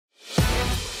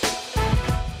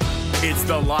It's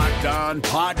the Locked On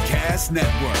Podcast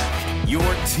Network, your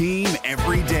team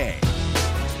every day.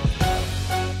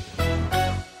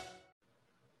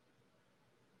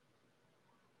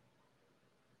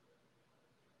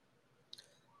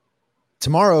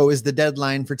 Tomorrow is the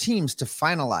deadline for teams to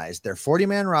finalize their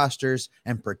 40-man rosters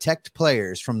and protect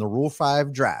players from the Rule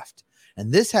 5 draft.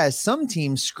 And this has some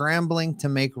teams scrambling to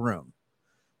make room.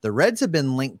 The Reds have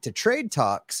been linked to trade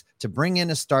talks to bring in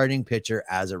a starting pitcher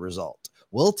as a result.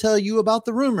 We'll tell you about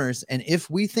the rumors and if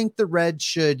we think the Reds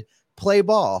should play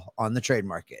ball on the trade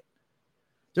market.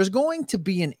 There's going to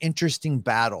be an interesting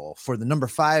battle for the number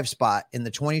 5 spot in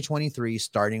the 2023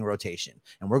 starting rotation.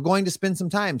 And we're going to spend some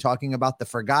time talking about the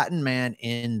forgotten man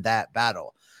in that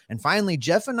battle. And finally,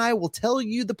 Jeff and I will tell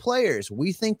you the players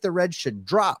we think the Reds should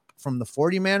drop from the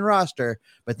 40-man roster,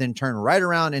 but then turn right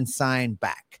around and sign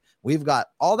back. We've got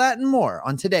all that and more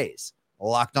on today's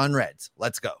Locked On Reds.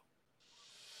 Let's go.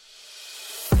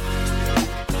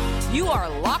 You are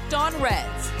Locked On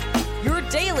Reds, your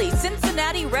daily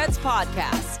Cincinnati Reds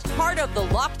podcast, part of the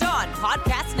Locked On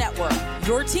Podcast Network,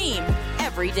 your team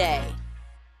every day.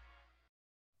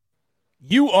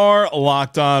 You are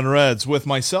Locked On Reds with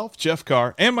myself, Jeff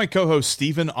Carr, and my co-host,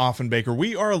 Stephen Offenbaker.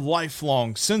 We are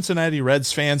lifelong Cincinnati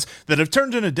Reds fans that have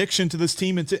turned an addiction to this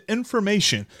team into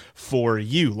information for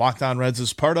you. Locked On Reds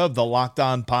is part of the Locked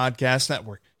On Podcast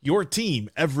Network, your team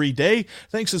every day.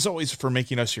 Thanks as always for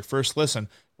making us your first listen.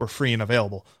 We're free and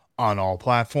available on all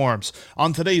platforms.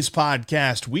 On today's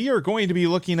podcast, we are going to be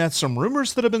looking at some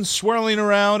rumors that have been swirling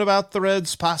around about the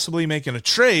Reds possibly making a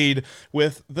trade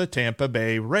with the Tampa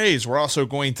Bay Rays. We're also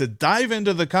going to dive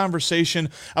into the conversation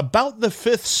about the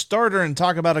 5th starter and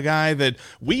talk about a guy that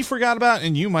we forgot about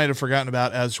and you might have forgotten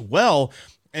about as well.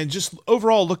 And just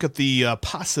overall look at the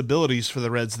possibilities for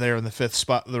the Reds there in the 5th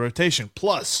spot of the rotation.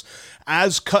 Plus,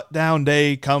 as cut down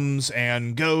day comes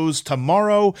and goes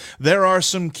tomorrow, there are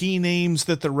some key names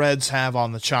that the Reds have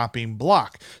on the chopping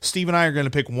block. Steve and I are going to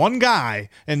pick one guy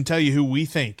and tell you who we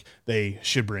think they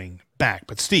should bring back.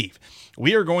 But Steve,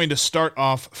 we are going to start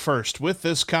off first with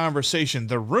this conversation,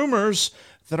 the rumors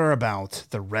that are about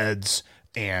the Reds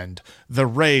and the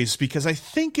Rays, because I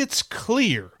think it's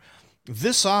clear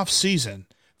this offseason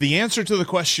the answer to the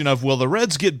question of will the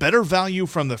Reds get better value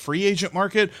from the free agent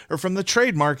market or from the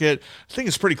trade market, I think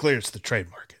it's pretty clear it's the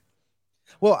trade market.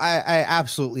 Well, I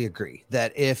absolutely agree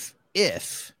that if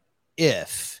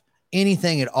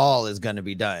anything at all is going to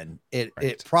be done,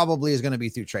 it probably is going to be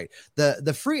through trade.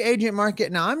 The free agent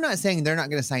market. Now, I'm not saying they're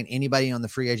not going to sign anybody on the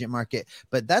free agent market,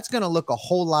 but that's going to look a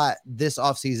whole lot this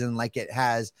offseason like it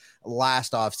has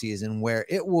last offseason, where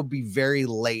it will be very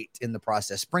late in the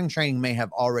process. Spring training may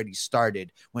have already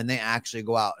started when they actually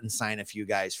go out and sign a few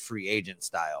guys free agent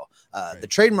style. The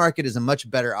trade market is a much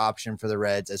better option for the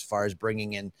Reds as far as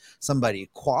bringing in somebody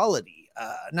quality.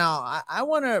 Now, I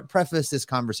want to preface this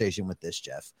conversation with this,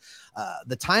 Jeff.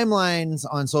 The timelines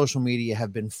on social media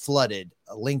have been flooded,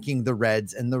 linking the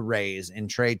Reds and the Rays in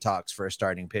trade talks for a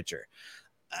starting pitcher.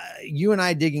 You and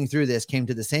I digging through this came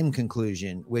to the same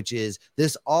conclusion, which is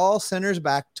this all centers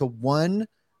back to one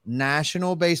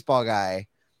national baseball guy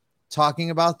talking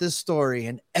about this story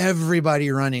and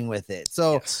everybody running with it.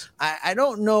 So yes. I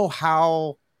don't know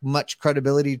how much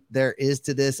credibility there is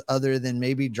to this other than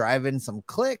maybe driving some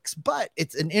clicks, but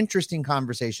it's an interesting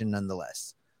conversation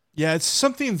nonetheless. Yeah, it's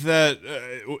something that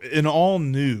in all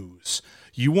news,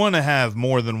 you want to have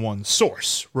more than one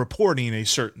source reporting a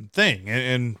certain thing.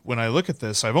 And when I look at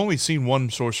this, I've only seen one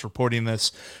source reporting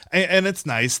this, and it's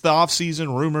nice. The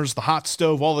off-season rumors, the hot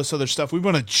stove, all this other stuff, we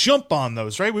want to jump on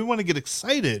those, right? We want to get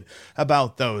excited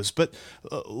about those. But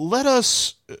let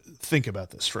us think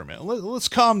about this for a minute. Let's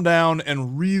calm down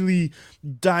and really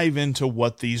dive into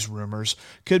what these rumors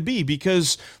could be,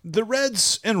 because the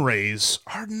Reds and Rays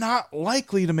are not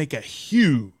likely to make a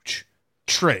huge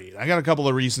trade. I got a couple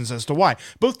of reasons as to why.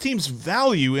 Both teams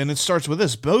value, and it starts with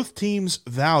this, both teams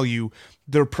value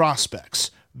their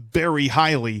prospects very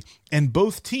highly, and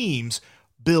both teams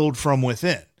build from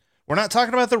within. We're not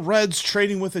talking about the Reds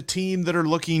trading with a team that are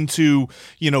looking to,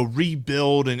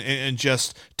 rebuild and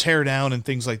just tear down and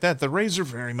things like that. The Rays are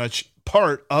very much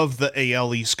part of the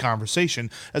AL East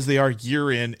conversation as they are year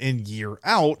in and year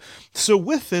out. So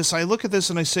with this, I look at this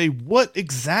and I say, what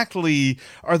exactly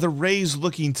are the Rays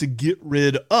looking to get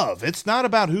rid of? It's not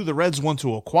about who the Reds want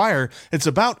to acquire. It's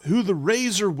about who the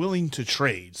Rays are willing to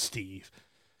trade, Steve.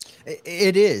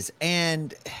 It is.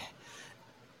 And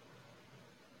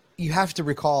you have to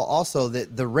recall also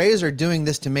that the Rays are doing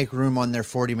this to make room on their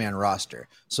 40-man roster.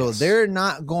 So they're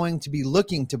not going to be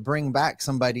looking to bring back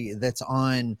somebody that's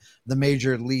on the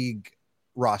major league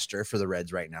roster for the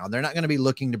Reds right now. They're not going to be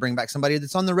looking to bring back somebody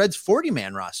that's on the Reds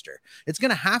 40-man roster. It's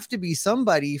going to have to be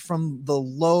somebody from the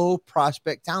low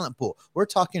prospect talent pool. We're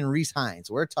talking Reese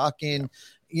Hines. We're talking,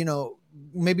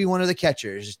 maybe one of the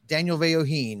catchers, Daniel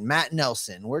Veoheen, Matt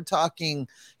Nelson. We're talking,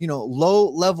 low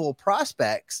level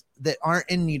prospects that aren't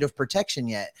in need of protection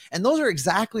yet. And those are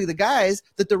exactly the guys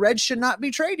that the Reds should not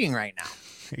be trading right now.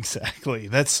 Exactly.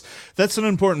 That's an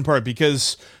important part,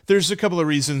 because there's a couple of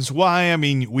reasons why. I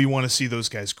mean, we want to see those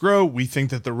guys grow. We think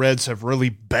that the Reds have really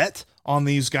bet on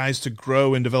these guys to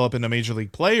grow and develop into major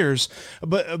league players.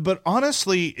 But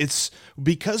honestly, it's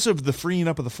because of the freeing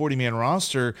up of the 40-man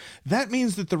roster. That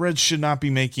means that the Reds should not be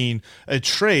making a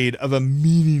trade of a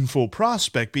meaningful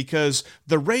prospect, because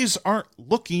the Rays aren't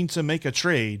looking to make a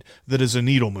trade that is a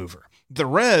needle mover. The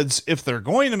Reds, if they're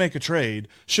going to make a trade,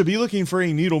 should be looking for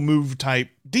a needle move type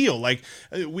deal. Like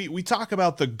we talk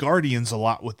about the Guardians a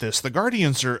lot with this. The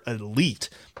Guardians are elite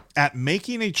at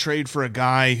making a trade for a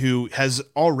guy who has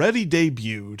already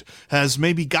debuted, has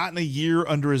maybe gotten a year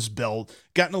under his belt,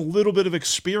 gotten a little bit of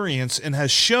experience, and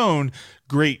has shown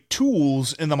great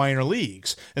tools in the minor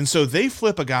leagues. And so they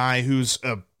flip a guy who's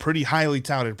a pretty highly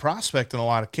touted prospect in a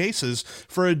lot of cases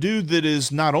for a dude that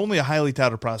is not only a highly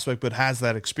touted prospect, but has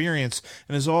that experience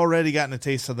and has already gotten a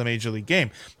taste of the major league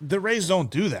game. The Rays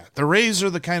don't do that. The Rays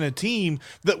are the kind of team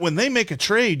that when they make a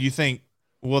trade, you think,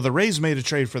 well, the Rays made a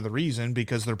trade for the reason,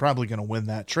 because they're probably going to win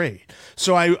that trade.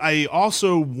 So I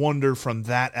also wonder from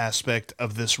that aspect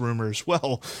of this rumor as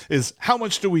well, is how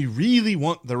much do we really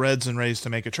want the Reds and Rays to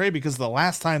make a trade? Because the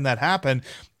last time that happened,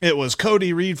 it was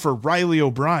Cody Reed for Riley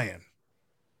O'Brien.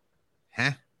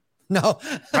 Huh? No.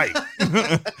 Right.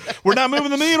 We're not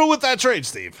moving the needle with that trade,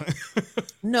 Steve.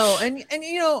 No. And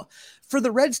for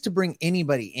the Reds to bring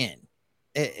anybody in,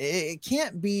 it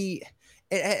can't be,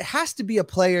 it has to be a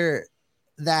player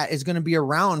that is going to be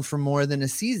around for more than a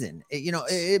season.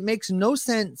 It makes no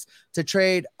sense to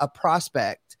trade a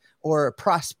prospect or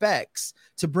prospects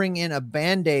to bring in a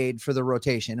Band-Aid for the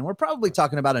rotation. And we're probably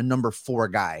talking about a number 4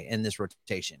 guy in this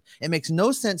rotation. It makes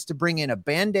no sense to bring in a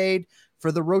Band-Aid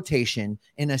for the rotation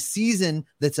in a season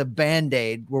that's a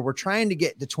Band-Aid where we're trying to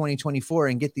get to 2024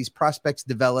 and get these prospects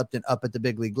developed and up at the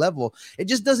big league level. It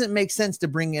just doesn't make sense to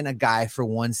bring in a guy for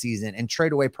one season and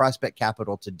trade away prospect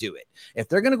capital to do it. If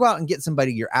they're going to go out and get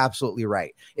somebody, you're absolutely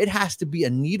right. It has to be a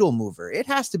needle mover. It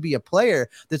has to be a player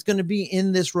that's going to be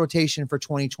in this rotation for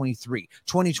 2023,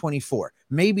 2024,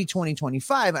 maybe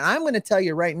 2025. And I'm going to tell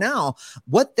you right now,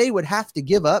 what they would have to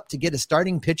give up to get a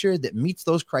starting pitcher that meets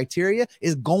those criteria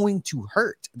is going to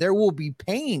hurt. There will be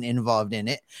pain involved in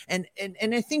it. And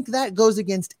I think that goes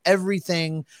against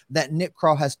everything that Nick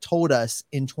Krall has told us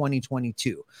in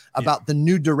 2022 about the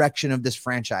new direction of this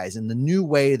franchise and the new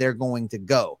way they're going to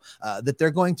go, that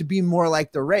they're going to be more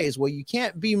like the Rays. Well, you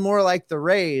can't be more like the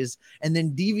Rays and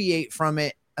then deviate from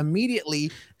it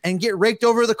immediately and get raked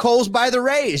over the coals by the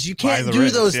Rays. You can't do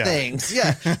those things.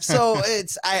 Yeah. So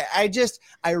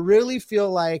I really feel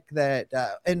like that.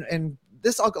 And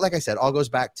this, like I said, all goes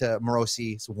back to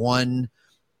Morosi's one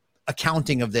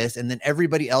accounting of this, and then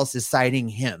everybody else is citing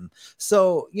him.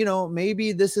 So,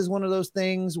 maybe this is one of those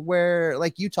things where,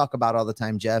 like you talk about all the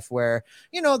time, Jeff, where,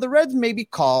 the Reds maybe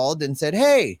called and said,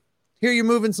 hey, here you're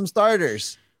moving some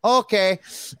starters. Okay.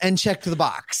 And check the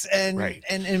box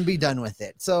and be done with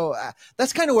it. So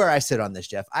that's kind of where I sit on this,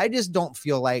 Jeff. I just don't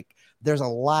feel like there's a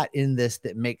lot in this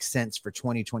that makes sense for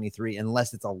 2023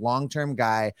 unless it's a long-term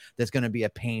guy that's going to be a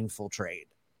painful trade.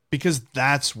 Because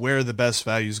that's where the best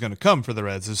value is going to come for the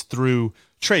Reds, is through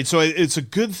trade. So it's a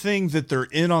good thing that they're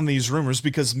in on these rumors,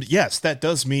 because yes, that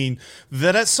does mean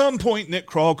that at some point Nick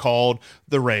Krall called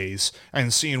the Rays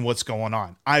and seeing what's going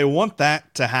on. I want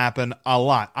that to happen a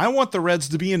lot. I want the Reds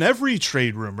to be in every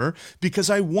trade rumor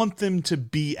because I want them to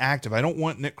be active. I don't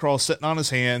want Nick Krall sitting on his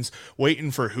hands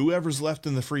waiting for whoever's left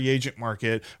in the free agent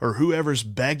market or whoever's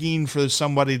begging for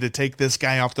somebody to take this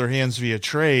guy off their hands via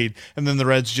trade, and then the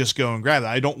Reds just go and grab it.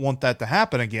 I don't want that to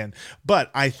happen again.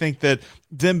 But I think that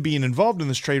them being involved in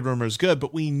this trade rumor is good,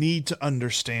 but we need to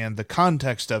understand the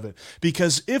context of it.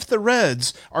 Because if the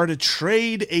Reds are to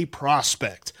trade a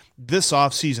prospect this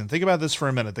offseason, think about this for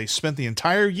a minute. They spent the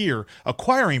entire year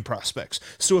acquiring prospects.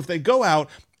 So if they go out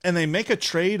and they make a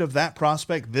trade of that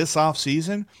prospect this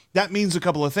offseason, that means a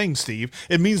couple of things, Steve.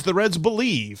 It means the Reds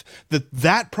believe that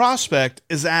that prospect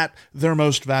is at their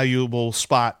most valuable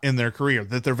spot in their career,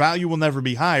 that their value will never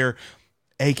be higher,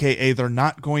 AKA they're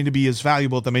not going to be as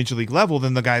valuable at the major league level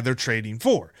than the guy they're trading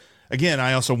for. Again,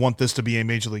 I also want this to be a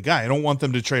major league guy. I don't want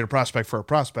them to trade a prospect for a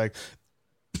prospect.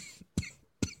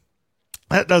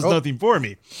 That does nothing for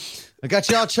me. I got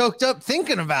you all choked up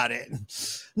thinking about it.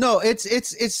 No,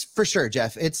 it's for sure,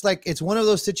 Jeff. It's like, it's one of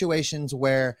those situations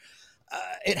where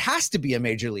it has to be a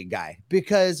major league guy,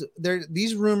 because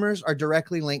these rumors are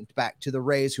directly linked back to the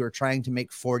Rays, who are trying to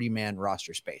make 40-man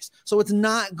roster space. So it's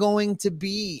not going to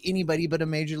be anybody but a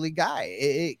major league guy.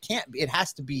 It can't be. It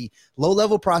has to be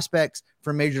low-level prospects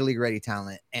for major league ready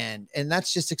talent, and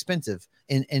that's just expensive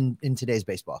in today's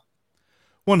baseball.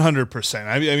 100%.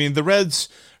 I mean, the Reds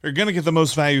are going to get the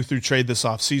most value through trade this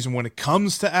offseason when it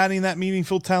comes to adding that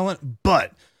meaningful talent,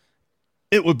 but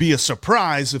it would be a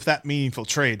surprise if that meaningful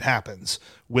trade happens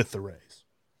with the Rays.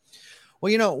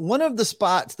 Well, one of the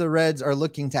spots the Reds are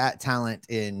looking to add talent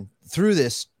in through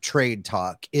this trade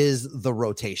talk is the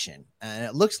rotation. And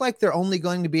it looks like they're only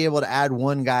going to be able to add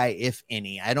one guy, if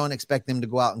any. I don't expect them to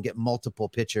go out and get multiple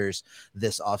pitchers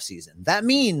this offseason. That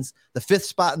means the 5th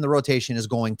spot in the rotation is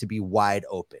going to be wide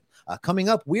open. Coming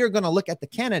up, we are going to look at the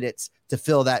candidates to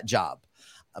fill that job.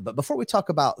 But before we talk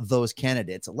about those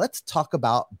candidates, let's talk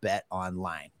about Bet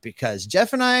Online, because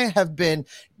Jeff and I have been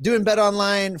doing Bet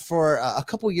Online for a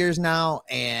couple years now,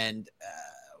 and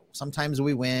sometimes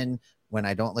we win when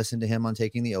I don't listen to him on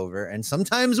taking the over, and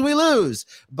sometimes we lose,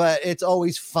 but it's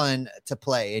always fun to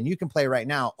play. And you can play right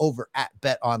now over at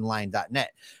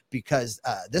betonline.net, because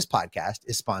this podcast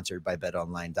is sponsored by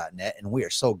betonline.net, and we are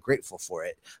so grateful for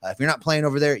it. If you're not playing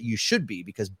over there, you should be,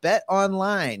 because Bet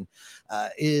Online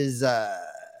is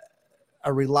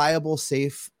a reliable,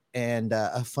 safe, and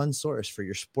a fun source for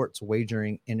your sports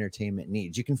wagering entertainment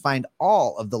needs. You can find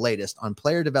all of the latest on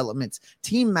player developments,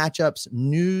 team matchups,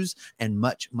 news, and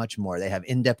much, much more. They have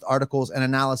in-depth articles and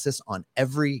analysis on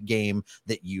every game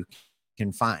that you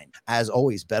can find. As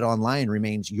always, Bet Online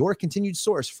remains your continued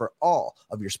source for all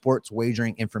of your sports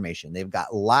wagering information. They've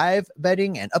got live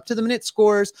betting and up-to-the-minute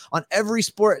scores on every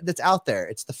sport that's out there.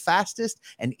 It's the fastest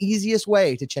and easiest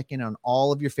way to check in on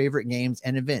all of your favorite games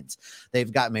and events.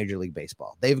 They've got Major League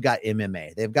Baseball. They've got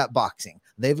MMA. They've got boxing.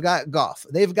 They've got golf.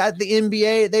 They've got the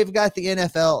NBA. They've got the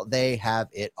NFL. They have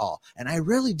it all. And I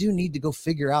really do need to go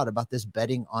figure out about this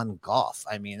betting on golf.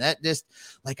 I mean, that just,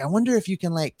 I wonder if you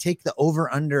can take the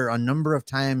over-under on number of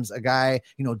times a guy,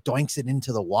 doinks it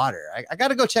into the water. I got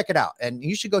to go check it out, and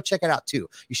you should go check it out too.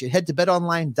 You should head to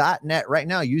betonline.net right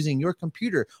now using your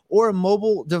computer or a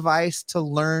mobile device to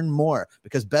learn more,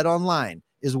 because BetOnline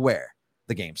is where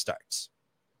the game starts.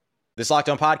 This Locked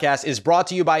On podcast is brought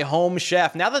to you by Home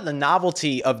Chef. Now that the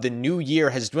novelty of the new year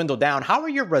has dwindled down, how are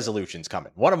your resolutions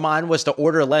coming? One of mine was to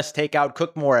order less takeout,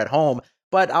 cook more at home,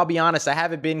 but I'll be honest, I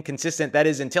haven't been consistent. That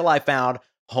is until I found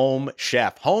Home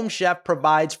Chef. Home Chef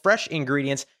provides fresh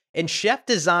ingredients and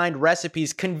chef-designed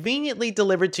recipes conveniently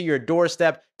delivered to your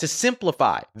doorstep to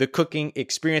simplify the cooking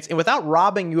experience and without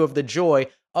robbing you of the joy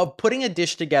of putting a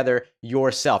dish together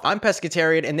yourself. I'm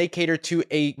pescatarian, and they cater to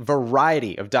a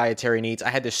variety of dietary needs. I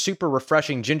had this super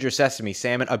refreshing ginger sesame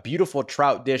salmon, a beautiful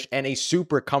trout dish, and a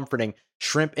super comforting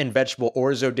shrimp and vegetable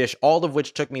orzo dish, all of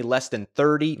which took me less than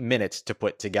 30 minutes to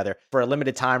put together. For a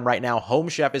limited time right now, Home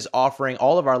Chef is offering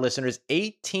all of our listeners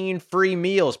 18 free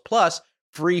meals, plus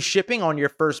free shipping on your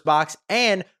first box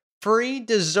and free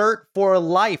dessert for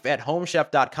life at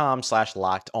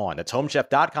homechef.com/lockedon. That's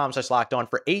homechef.com/lockedon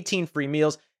for 18 free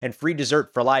meals and free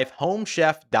dessert for life.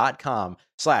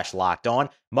 Homechef.com/lockedon.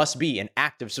 Must be an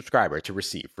active subscriber to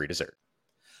receive free dessert.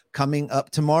 Coming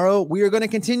up tomorrow, we are going to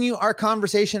continue our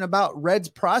conversation about Reds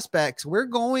prospects. We're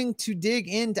going to dig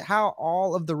into how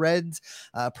all of the Reds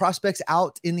prospects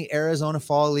out in the Arizona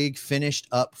Fall League finished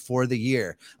up for the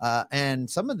year. And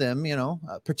some of them,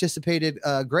 participated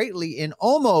greatly in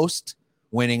almost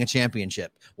winning a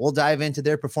championship. We'll dive into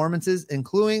their performances,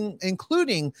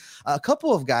 including a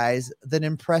couple of guys that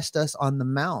impressed us on the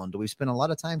mound. We spent a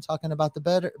lot of time talking about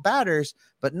the batters,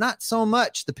 but not so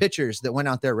much the pitchers that went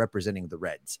out there representing the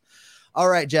Reds. All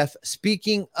right, Jeff,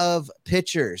 speaking of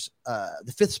pitchers,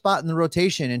 the 5th spot in the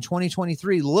rotation in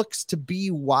 2023 looks to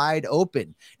be wide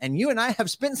open. And you and I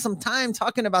have spent some time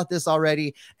talking about this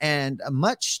already, and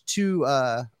much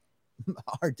to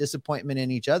our disappointment in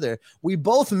each other, we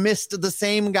both missed the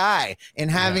same guy in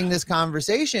having this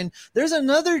conversation. There's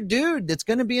another dude that's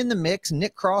going to be in the mix.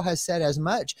 Nick Krall has said as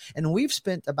much, and we've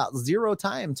spent about 0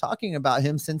 time talking about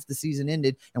him since the season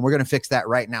ended, and we're going to fix that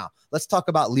right now. Let's talk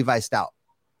about Levi Stout.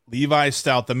 Levi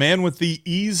Stout, the man with the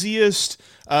easiest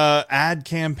ad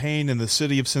campaign in the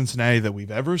city of Cincinnati that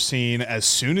we've ever seen. As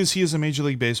soon as he is a Major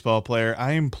League Baseball player,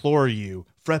 I implore you,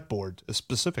 Fretboard,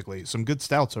 specifically some good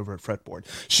stouts over at Fretboard,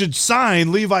 should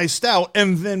sign Levi Stout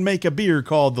and then make a beer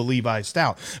called the Levi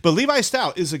Stout. But Levi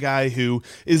Stout is a guy who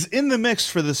is in the mix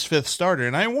for this fifth starter.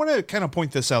 And I want to kind of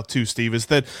point this out too, Steve, is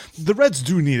that the Reds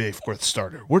do need a fourth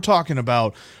starter. We're talking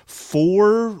about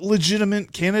 4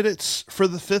 legitimate candidates for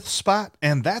the fifth spot,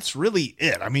 and that's really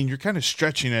it. I mean, you're kind of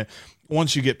stretching it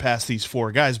once you get past these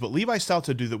 4 guys, but Levi Stout's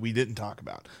a dude that we didn't talk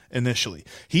about initially.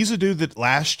 He's a dude that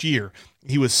last year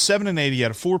he was 7-8. He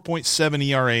had a 4.7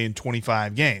 ERA in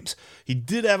 25 games. He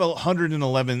did have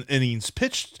 111 innings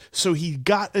pitched, so he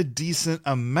got a decent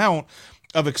amount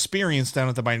of experience down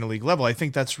at the minor league level. I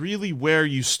think that's really where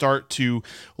you start to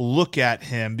look at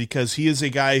him, because he is a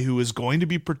guy who is going to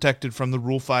be protected from the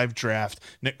Rule 5 draft.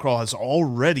 Nick Kroll has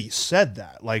already said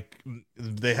that. Like,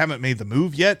 they haven't made the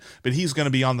move yet, but he's going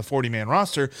to be on the 40-man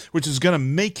roster, which is going to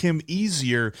make him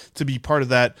easier to be part of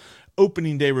that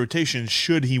opening day rotation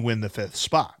should he win the fifth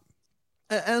spot.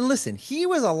 And listen, he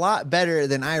was a lot better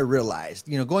than I realized,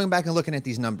 going back and looking at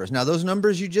these numbers. Now, those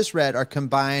numbers you just read are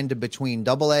combined between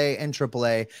AA and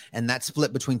AAA, and that's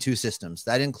split between 2 systems.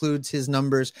 That includes his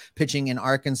numbers pitching in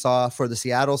Arkansas for the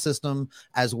Seattle system,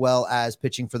 as well as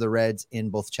pitching for the Reds in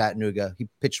both Chattanooga. He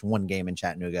pitched 1 game in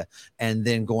Chattanooga, and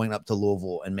then going up to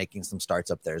Louisville and making some starts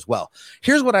up there as well.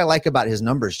 Here's what I like about his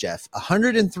numbers, Jeff.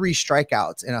 103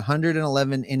 strikeouts and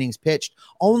 111 innings pitched,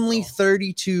 only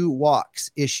 32 walks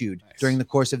issued during the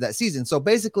course of that season. So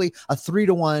basically a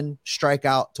 3-to-1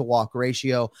 strikeout to walk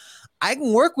ratio. I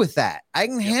can work with that. I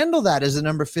can handle that as the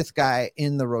number 5th guy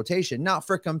in the rotation. Now,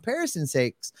 for comparison's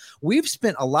sakes, we've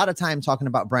spent a lot of time talking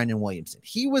about Brandon Williamson.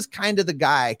 He was kind of the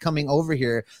guy coming over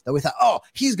here that we thought, oh,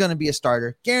 he's going to be a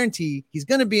starter. Guarantee he's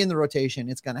going to be in the rotation.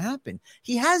 It's going to happen.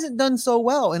 He hasn't done so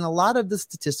well in a lot of the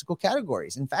statistical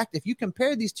categories. In fact, if you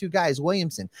compare these 2 guys,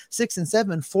 Williamson,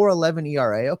 6-7, 4.11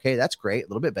 ERA. Okay, that's great. A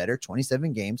little bit better.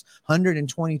 27 games,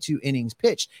 122 innings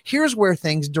pitched. Here's where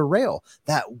things derail.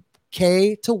 That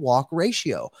K to walk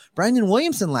ratio. Brandon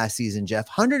Williamson last season, Jeff,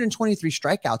 123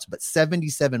 strikeouts, but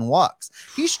 77 walks.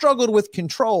 He struggled with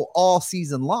control all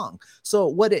season long. So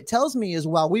what it tells me is,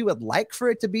 while we would like for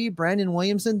it to be Brandon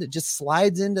Williamson that just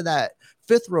slides into that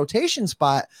 5th rotation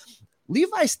spot,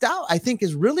 Levi Stout, I think,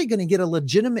 is really going to get a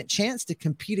legitimate chance to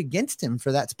compete against him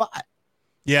for that spot.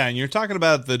 Yeah, and you're talking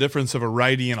about the difference of a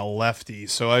righty and a lefty.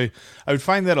 So I would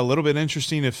find that a little bit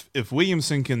interesting if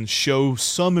Williamson can show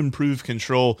some improved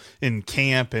control in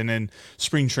camp and in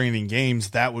spring training games.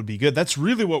 That would be good. That's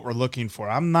really what we're looking for.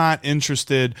 I'm not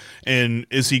interested in,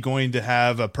 is he going to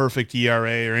have a perfect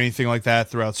ERA or anything like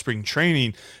that throughout spring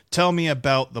training. Tell me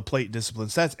about the plate discipline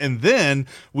stats. And then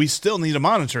we still need to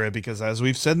monitor it, because as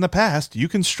we've said in the past, you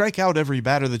can strike out every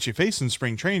batter that you face in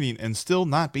spring training and still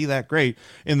not be that great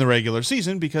in the regular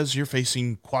season, because you're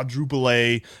facing quadruple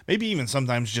A, maybe even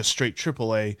sometimes just straight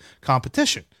triple A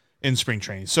competition in spring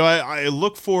training. So I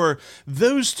look for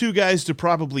those 2 guys to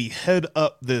probably head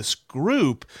up this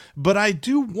group, but I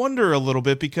do wonder a little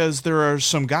bit, because there are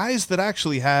some guys that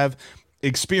actually have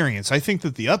experience. I think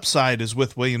that the upside is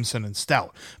with Williamson and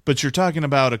Stout, but you're talking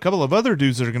about a couple of other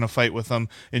dudes that are going to fight with them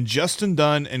in Justin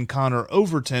Dunn and Connor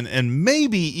Overton, and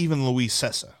maybe even Luis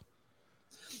Cessa.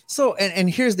 So, and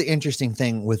here's the interesting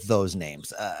thing with those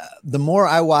names. The more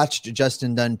I watched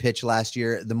Justin Dunn pitch last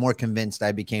year, the more convinced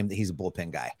I became that he's a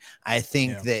bullpen guy. I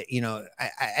think that,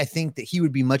 I think that he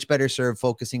would be much better served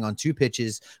focusing on 2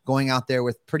 pitches, going out there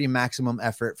with pretty maximum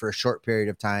effort for a short period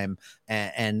of time.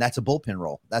 And that's a bullpen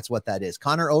role. That's what that is.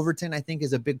 Connor Overton, I think,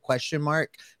 is a big question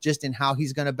mark just in how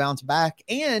he's going to bounce back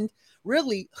and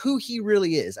really who he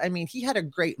really is. I mean, he had a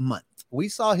great month. We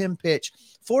saw him pitch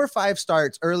 4 or 5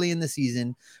 starts early in the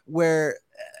season where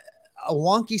a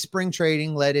wonky spring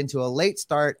trading led into a late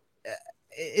start.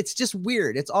 It's just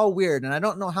weird. It's all weird. And I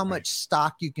don't know how much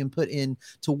stock you can put in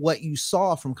to what you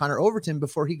saw from Connor Overton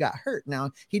before he got hurt.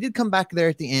 Now, he did come back there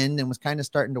at the end and was kind of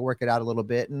starting to work it out a little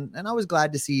bit. And I was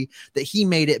glad to see that he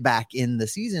made it back in the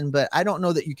season, but I don't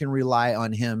know that you can rely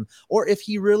on him or if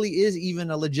he really is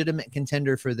even a legitimate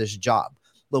contender for this job.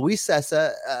 Luis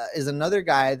Cessa is another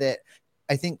guy that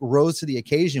I think rose to the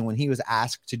occasion when he was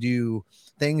asked to do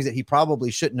things that he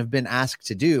probably shouldn't have been asked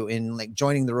to do, in like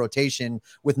joining the rotation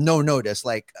with no notice.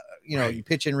 Like, you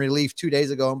pitch in relief 2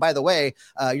 days ago, and by the way,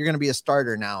 you're going to be a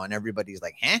starter now. And everybody's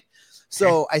like, huh?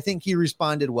 So I think he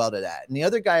responded well to that. And the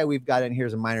other guy we've got in here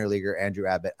is a minor leaguer, Andrew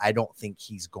Abbott. I don't think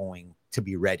he's going to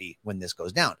be ready when this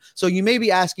goes down. So you may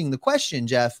be asking the question,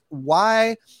 Jeff,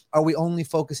 why are we only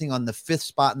focusing on the 5th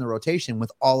spot in the rotation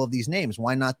with all of these names?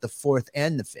 Why not the 4th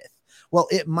and the 5th? Well,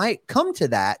 it might come to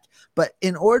that, but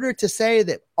in order to say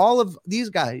that all of these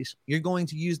guys you're going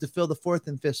to use to fill the 4th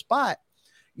and 5th spot,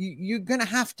 you're going to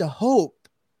have to hope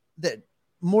that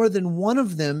more than one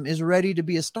of them is ready to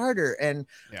be a starter. And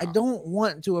I don't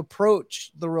want to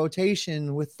approach the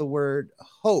rotation with the word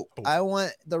hope. I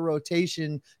want the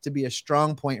rotation to be a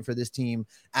strong point for this team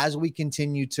as we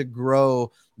continue to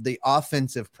grow the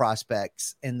offensive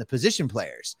prospects and the position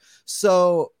players.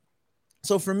 So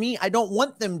for me, I don't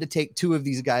want them to take two of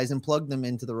these guys and plug them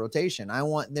into the rotation. I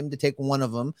want them to take one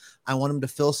of them. I want them to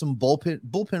fill some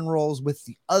bullpen roles with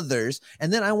the others.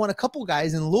 And then I want a couple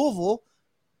guys in Louisville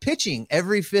pitching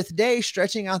every fifth day,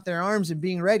 stretching out their arms and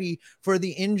being ready for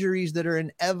the injuries that are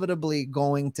inevitably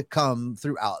going to come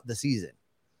throughout the season.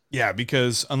 Yeah,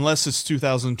 because unless it's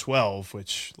 2012,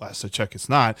 which last I checked it's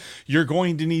not, you're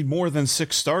going to need more than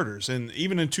 6 starters. And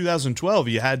even in 2012,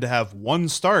 you had to have one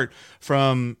start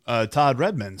from Todd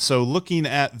Redmond. So looking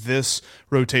at this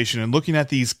rotation and looking at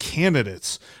these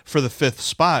candidates for the 5th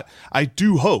spot, I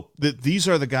do hope that these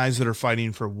are the guys that are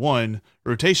fighting for one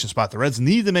rotation spot. The Reds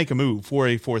need to make a move for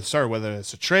a 4th starter, whether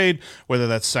it's a trade, whether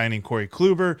that's signing Corey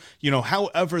Kluber,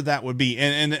 however that would be.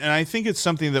 And I think it's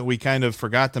something that we kind of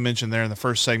forgot to mention there in the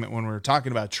first segment when we were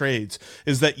talking about trades,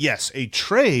 is that yes, a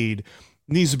trade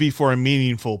needs to be for a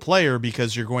meaningful player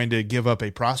because you're going to give up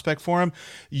a prospect for him.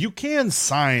 You can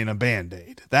sign a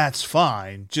Band-Aid. That's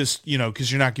fine. Just,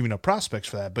 because you're not giving up prospects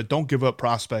for that, but don't give up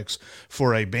prospects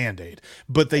for a Band-Aid.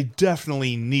 But they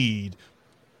definitely need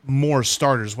more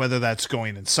starters, whether that's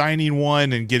going and signing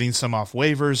one and getting some off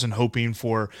waivers and hoping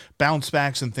for bounce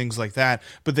backs and things like that.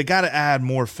 But they got to add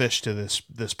more fish to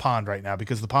this pond right now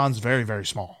because the pond's very, very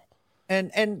small.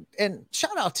 And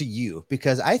shout out to you,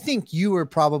 because I think you were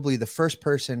probably the first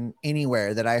person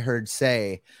anywhere that I heard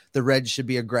say the Reds should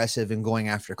be aggressive in going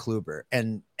after Kluber.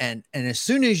 And as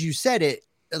soon as you said it,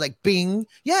 like bing,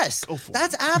 yes,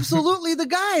 that's absolutely the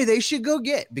guy they should go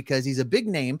get, because he's a big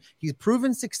name. He's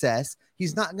proven success.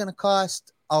 He's not going to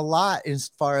cost a lot as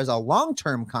far as a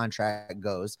long-term contract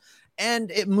goes,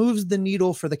 and it moves the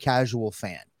needle for the casual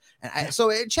fan. And so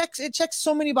it checks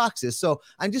so many boxes. So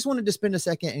I just wanted to spend a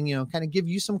second and, kind of give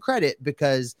you some credit,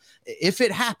 because if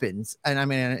it happens,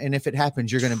 and if it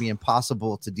happens, you're going to be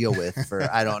impossible to deal with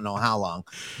for, I don't know how long,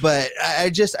 but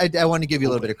I want to give you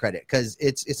a little bit of credit, because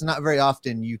it's not very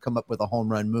often you come up with a home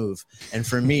run move. And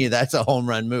for me, that's a home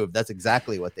run move. That's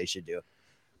exactly what they should do.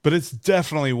 But it's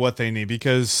definitely what they need,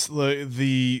 because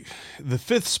the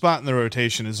 5th spot in the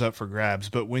rotation is up for grabs.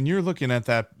 But when you're looking at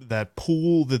that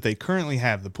pool that they currently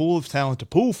have, the pool of talent to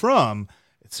pull from,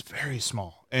 it's very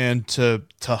small. And to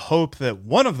hope that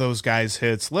one of those guys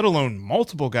hits, let alone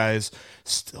multiple guys,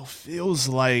 still feels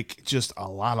like just a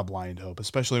lot of blind hope,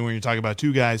 especially when you're talking about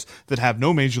two guys that have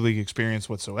no major league experience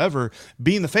whatsoever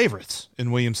being the favorites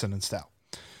in Williamson and Stout.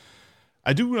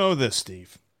 I do know this,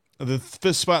 Steve. The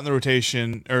 5th spot in the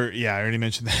rotation, I already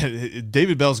mentioned that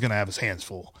David Bell's going to have his hands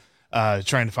full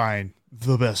trying to find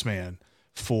the best man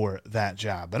for that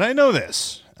job. But I know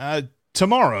this.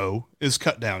 Tomorrow is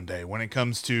cut down day when it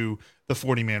comes to the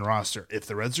 40-man roster. If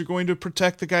the Reds are going to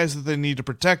protect the guys that they need to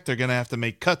protect, they're going to have to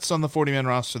make cuts on the 40-man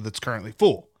roster that's currently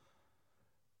full.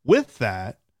 With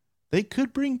that, they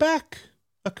could bring back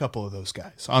a couple of those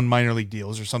guys on minor league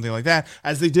deals or something like that,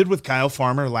 as they did with Kyle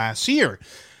Farmer last year.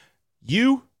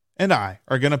 You and I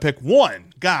are going to pick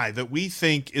one guy that we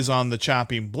think is on the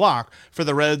chopping block for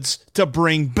the Reds to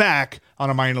bring back on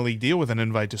a minor league deal with an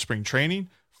invite to spring training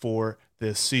for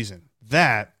this season.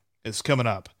 That is coming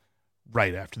up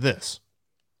right after this.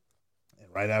 And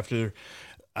right after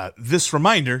this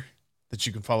reminder that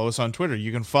you can follow us on Twitter.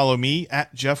 You can follow me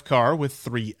at Jeff Carr with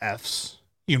 3 Fs.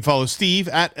 You can follow Steve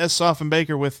at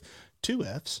 @SOffenbaker with 2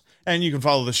 Fs. And you can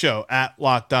follow the show at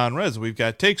Locked On Reds. We've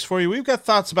got takes for you. We've got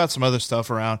thoughts about some other stuff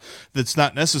around that's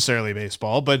not necessarily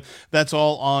baseball, but that's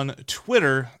all on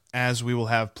Twitter, as we will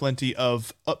have plenty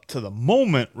of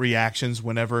up-to-the-moment reactions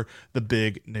whenever the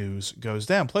big news goes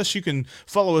down. Plus, you can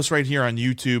follow us right here on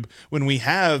YouTube when we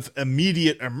have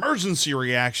immediate emergency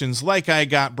reactions, like I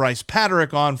got Bryce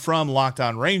Patrick on from Locked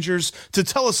On Rangers to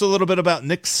tell us a little bit about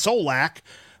Nick Solak,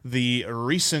 the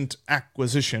recent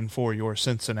acquisition for your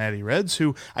Cincinnati Reds,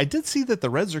 who I did see that the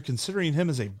Reds are considering him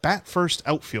as a bat-first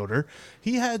outfielder.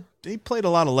 He played a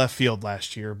lot of left field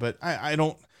last year, but I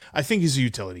think he's a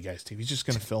utility guy, Steve. He's just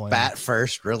going to fill in. Bat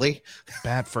first, really?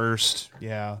 Bat first,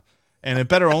 yeah. And it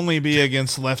better only be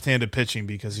against left-handed pitching,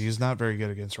 because he's not very good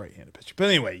against right-handed pitching. But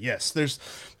anyway, yes,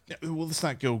 let's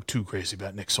not go too crazy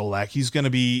about Nick Solak. He's going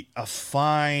to be a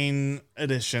fine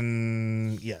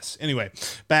addition. Yes. Anyway,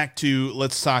 back to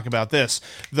let's talk about this.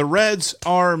 The Reds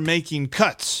are making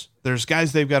cuts. There's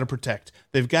guys they've got to protect.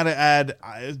 They've got to add,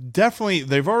 definitely,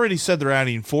 they've already said they're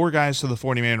adding 4 guys to the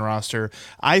 40-man roster.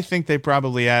 I think they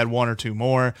probably add 1 or 2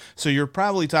 more. So you're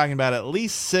probably talking about at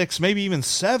least 6, maybe even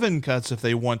 7 cuts if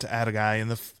they want to add a guy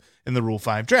in the Rule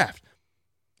 5 draft.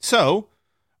 So,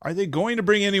 are they going to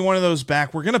bring any one of those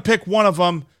back? We're going to pick one of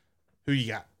them. Who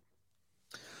you got?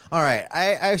 All right.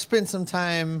 I've spent some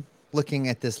time looking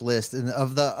at this list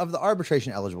of the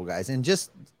arbitration eligible guys, and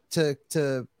just to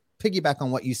piggyback on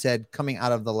what you said coming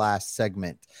out of the last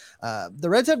segment, the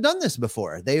Reds have done this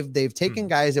before. They've taken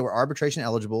guys that were arbitration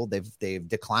eligible. They've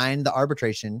declined the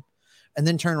arbitration and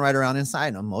then turned right around and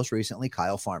signed them. Most recently,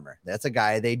 Kyle Farmer. That's a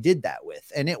guy they did that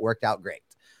with, and it worked out great.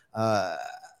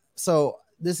 So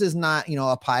this is not,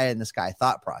 a pie in the sky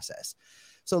thought process.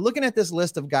 So looking at this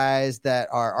list of guys that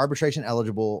are arbitration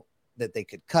eligible that they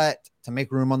could cut to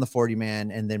make room on the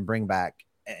 40-man and then bring back,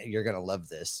 you're going to love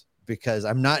this, because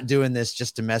I'm not doing this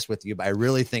just to mess with you, but I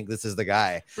really think this is the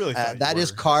guy. Really that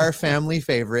is Carr family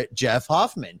favorite, Jeff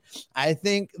Hoffman. I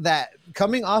think that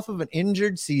coming off of an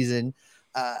injured season,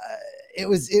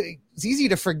 it's easy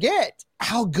to forget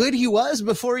how good he was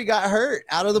before he got hurt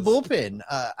out of the bullpen.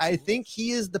 I think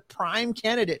he is the prime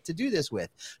candidate to do this with.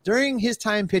 During his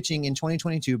time pitching in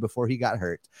 2022 before he got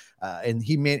hurt, and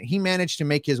he managed to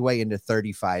make his way into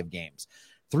 35 games.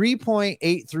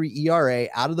 3.83 ERA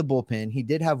out of the bullpen. He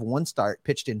did have one start,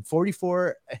 pitched in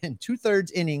 44 and 2/3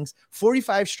 innings,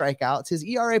 45 strikeouts. His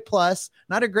ERA plus,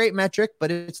 not a great metric, but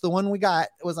it's the one we got.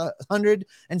 It was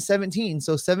 117,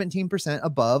 so 17%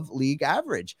 above league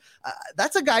average.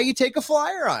 That's a guy you take a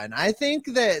flyer on. I think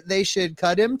that they should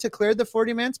cut him to clear the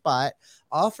 40-man spot,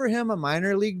 offer him a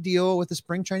minor league deal with a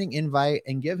spring training invite,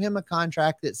 and give him a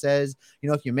contract that says,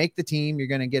 if you make the team, you're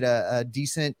going to get a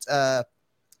decent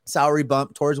salary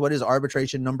bump towards what his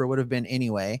arbitration number would have been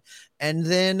anyway. And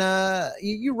then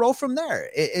you roll from there.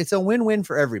 It's a win-win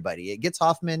for everybody. It gets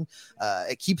Hoffman.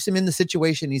 It keeps him in the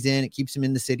situation he's in. It keeps him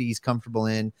in the city he's comfortable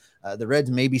in. The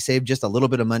Reds maybe save just a little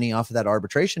bit of money off of that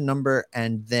arbitration number,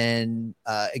 and then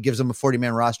it gives them a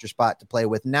 40-man roster spot to play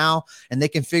with now, and they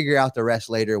can figure out the rest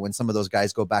later when some of those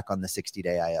guys go back on the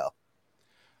 60-day IL.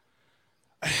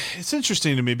 It's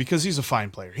interesting to me because he's a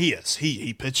fine player. He is.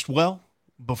 He pitched well.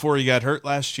 Before he got hurt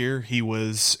last year, he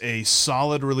was a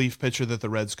solid relief pitcher that the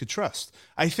Reds could trust.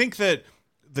 I think that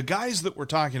the guys that we're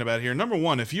talking about here, number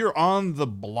one, if you're on the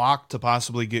block to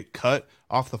possibly get cut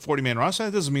off the 40-man roster,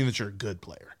 that doesn't mean that you're a good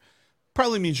player.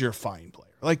 Probably means you're a fine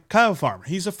player. Like Kyle Farmer,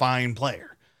 he's a fine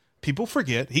player. People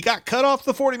forget he got cut off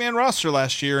the 40-man roster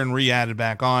last year and re-added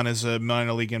back on as a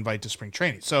minor league invite to spring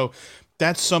training. So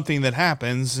that's something that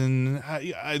happens, and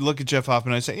I look at Jeff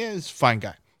Hoffman and I say, yeah, he's a fine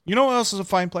guy. You know who else is a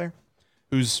fine player?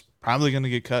 Who's probably going to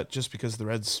get cut just because the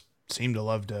Reds seem to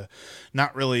love to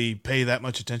not really pay that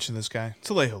much attention to this guy? It's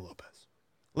Alejo Lopez.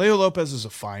 Alejo Lopez is a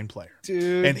fine player.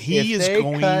 Dude, and he is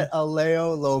going to cut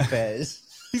Alejo Lopez.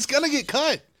 He's going to get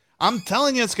cut. I'm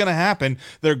telling you it's going to happen.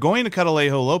 They're going to cut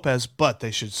Alejo Lopez, but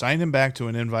they should sign him back to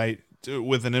an invite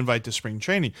to spring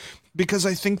training, because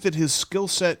I think that his skill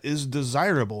set is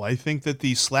desirable. I think that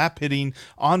the slap hitting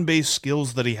on base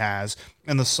skills that he has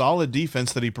and the solid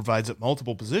defense that he provides at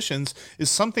multiple positions is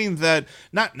something that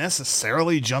not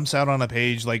necessarily jumps out on a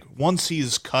page. Like once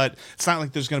he's cut, it's not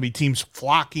like there's going to be teams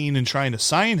flocking and trying to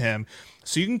sign him.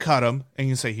 So you can cut him and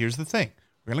you can say, here's the thing.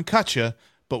 We're going to cut you,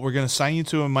 but we're going to sign you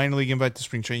to a minor league invite to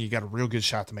spring training. You got a real good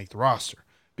shot to make the roster,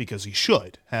 because he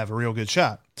should have a real good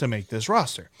shot to make this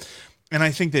roster. And I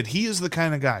think that he is the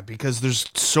kind of guy, because there's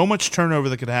so much turnover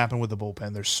that could happen with the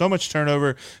bullpen. There's so much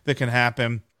turnover that can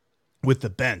happen with the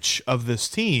bench of this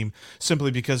team,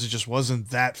 simply because it just wasn't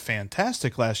that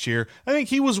fantastic last year. I think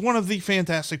he was one of the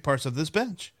fantastic parts of this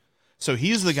bench. So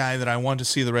he's the guy that I want to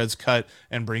see the Reds cut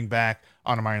and bring back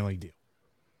on a minor league deal.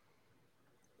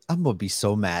 I'm going to be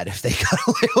so mad if they cut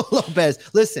Alejo Lopez.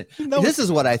 Listen, this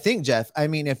is what I think, Jeff. I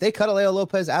mean, if they cut Alejo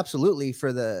Lopez, absolutely,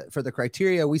 for the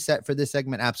criteria we set for this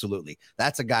segment, absolutely.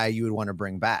 That's a guy you would want to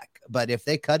bring back. But if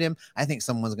they cut him, I think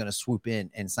someone's going to swoop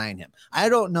in and sign him. I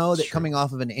don't know that coming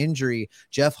off of an injury,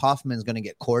 Jeff Hoffman's going to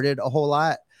get courted a whole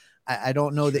lot. I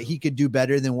don't know that he could do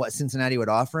better than what Cincinnati would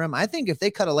offer him. I think if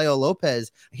they cut Alejo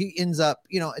Lopez, he ends up,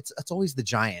 it's always the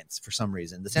Giants for some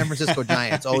reason. The San Francisco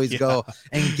Giants always go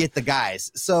and get the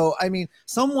guys. So, I mean,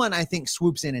 someone I think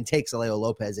swoops in and takes Alejo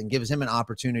Lopez and gives him an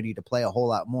opportunity to play a whole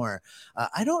lot more.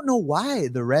 I don't know why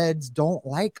the Reds don't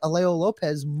like Alejo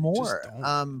Lopez more.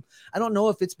 I don't know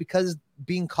if it's because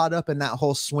being caught up in that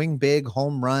whole swing big,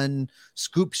 home run,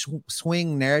 scoop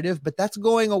swing narrative, but that's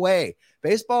going away.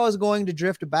 Baseball is going to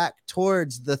drift back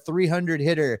towards the 300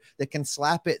 hitter that can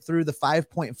slap it through the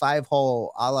 5.5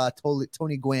 hole, a la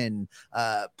Tony Gwynn,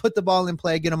 put the ball in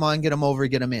play, get him on, get him over,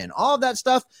 get him in. All of that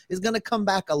stuff is going to come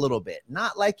back a little bit.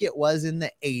 Not like it was in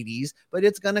the 80s, but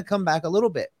it's going to come back a little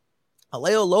bit.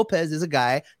 Alejo Lopez is a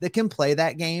guy that can play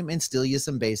that game and steal you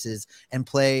some bases and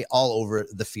play all over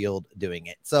the field doing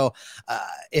it. So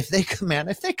if they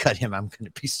cut him, I'm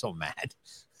going to be so mad.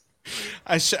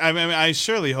 I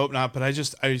surely hope not, but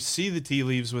I see the tea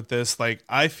leaves with this. Like,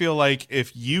 I feel like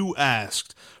if you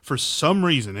asked for some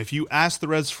reason, if you asked the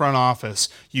Reds front office,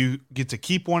 you get to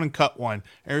keep one and cut one,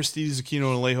 Aristides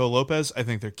Aquino and Alejo Lopez, I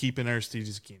think they're keeping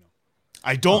Aristides Aquino.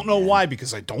 I don't know why,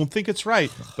 because I don't think it's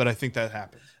right, but I think that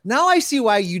happened. Now I see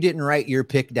why you didn't write your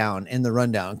pick down in the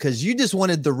rundown, because you just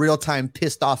wanted the real-time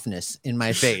pissed offness in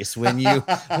my face when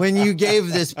you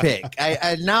gave this pick.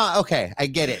 I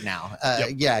get it now. Yep.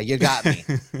 Yeah, you got me.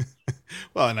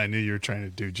 Well, and I knew you were trying to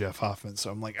do Jeff Hoffman, so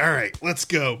I'm like, all right, let's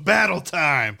go. Battle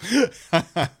time.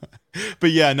 But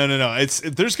yeah, no.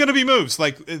 There's going to be moves.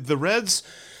 Like the Reds,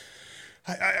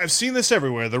 I've seen this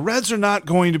everywhere. The Reds are not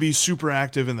going to be super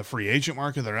active in the free agent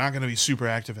market. They're not going to be super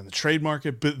active in the trade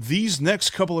market. But these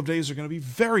next couple of days are going to be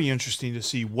very interesting to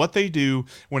see what they do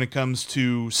when it comes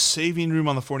to saving room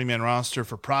on the 40-man roster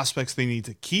for prospects they need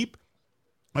to keep.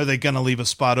 Are they going to leave a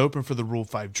spot open for the Rule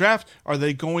 5 draft? Are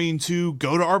they going to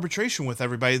go to arbitration with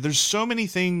everybody? There's so many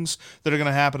things that are going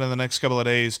to happen in the next couple of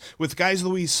days with guys that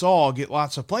we saw get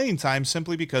lots of playing time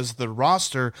simply because the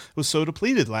roster was so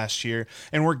depleted last year.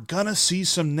 And we're going to see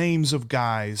some names of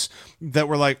guys that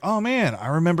were like, oh man, I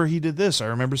remember he did this. I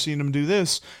remember seeing him do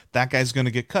this. That guy's going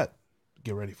to get cut.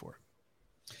 Get ready for it.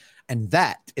 And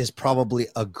that is probably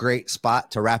a great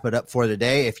spot to wrap it up for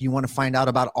today. If you want to find out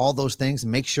about all those things,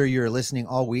 make sure you're listening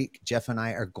all week. Jeff and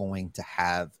I are going to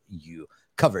have you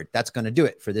covered. That's going to do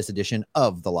it for this edition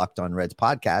of the Locked On Reds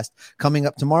podcast. Coming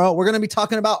up tomorrow, we're going to be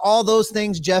talking about all those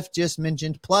things Jeff just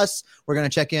mentioned. Plus, we're going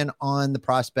to check in on the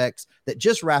prospects that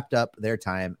just wrapped up their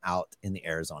time out in the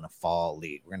Arizona Fall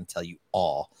League. We're going to tell you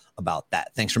all about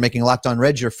that. Thanks for making Locked On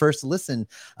Reds your first listen.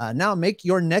 Now make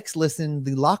your next listen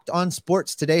the Locked On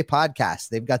Sports Today podcast.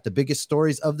 They've got the biggest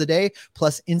stories of the day,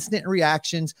 plus instant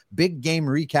reactions, big game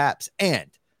recaps,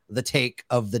 and the take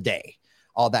of the day.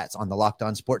 All that's on the Locked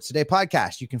On Sports Today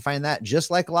podcast. You can find that just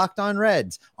like Locked On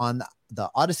Reds on the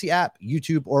Odyssey app,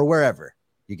 YouTube, or wherever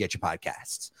you get your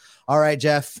podcasts. All right,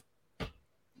 Jeff,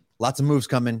 lots of moves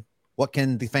coming. What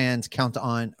can the fans count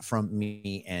on from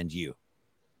me and you?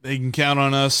 They can count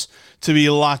on us to be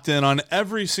locked in on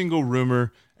every single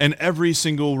rumor and every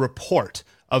single report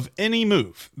of any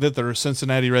move that the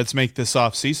Cincinnati Reds make this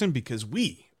offseason, because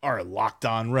we are Locked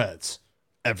On Reds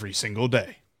every single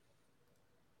day.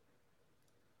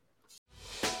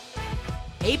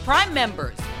 Hey, Prime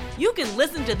members, you can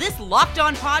listen to this Locked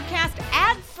On podcast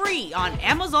ad-free on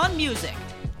Amazon Music.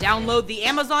 Download the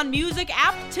Amazon Music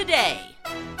app today.